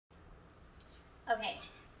Okay,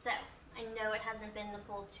 so I know it hasn't been the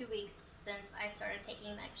full 2 weeks since I started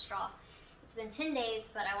taking Megestrol. It's been 10 days,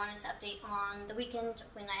 but I wanted to update on the weekend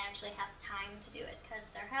when I actually have time to do it, because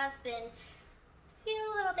there has been a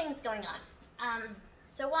few little things going on.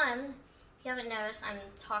 So one, if you haven't noticed, I'm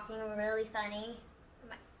talking really funny.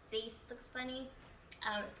 My face looks funny.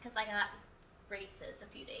 It's because I got braces a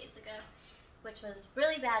few days ago, which was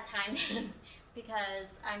really bad timing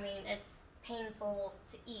because, I mean, it's painful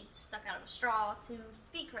to eat, to suck out of a straw, to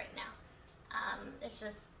speak right now. It's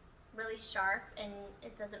just really sharp and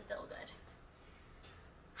it doesn't feel good.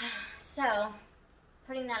 So,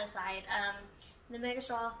 putting that aside, the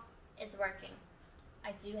Megestrol is working.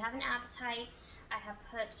 I do have an appetite. I have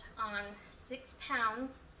put on 6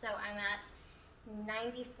 pounds, so I'm at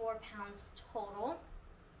 94 pounds total,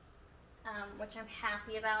 which I'm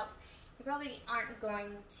happy about. You probably aren't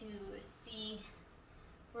going to see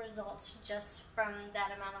results just from that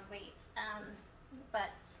amount of weight,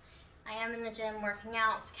 but I am in the gym working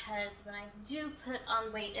out, because when I do put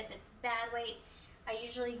on weight, if it's bad weight, I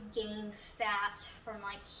usually gain fat from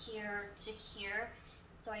like here to here,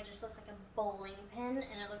 so I just look like a bowling pin, and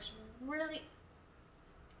it looks really,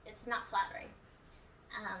 it's not flattering.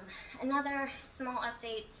 Another small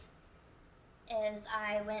update is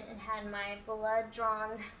I went and had my blood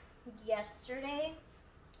drawn yesterday,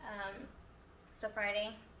 so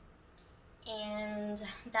Friday, and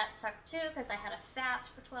that sucked too because I had a fast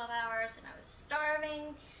for 12 hours and I was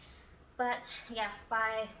starving. But yeah,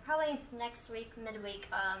 by probably next week, midweek,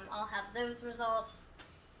 I'll have those results,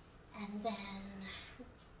 and then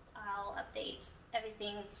I'll update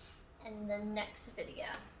everything in the next video.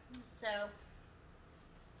 So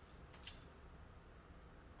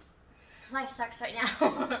life sucks right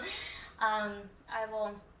now. I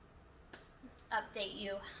will update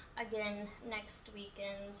you again next week,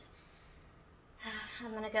 and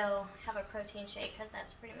I'm gonna go have a protein shake because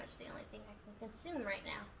that's pretty much the only thing I can consume right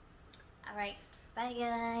now. Alright, bye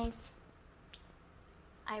guys.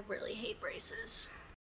 I really hate braces.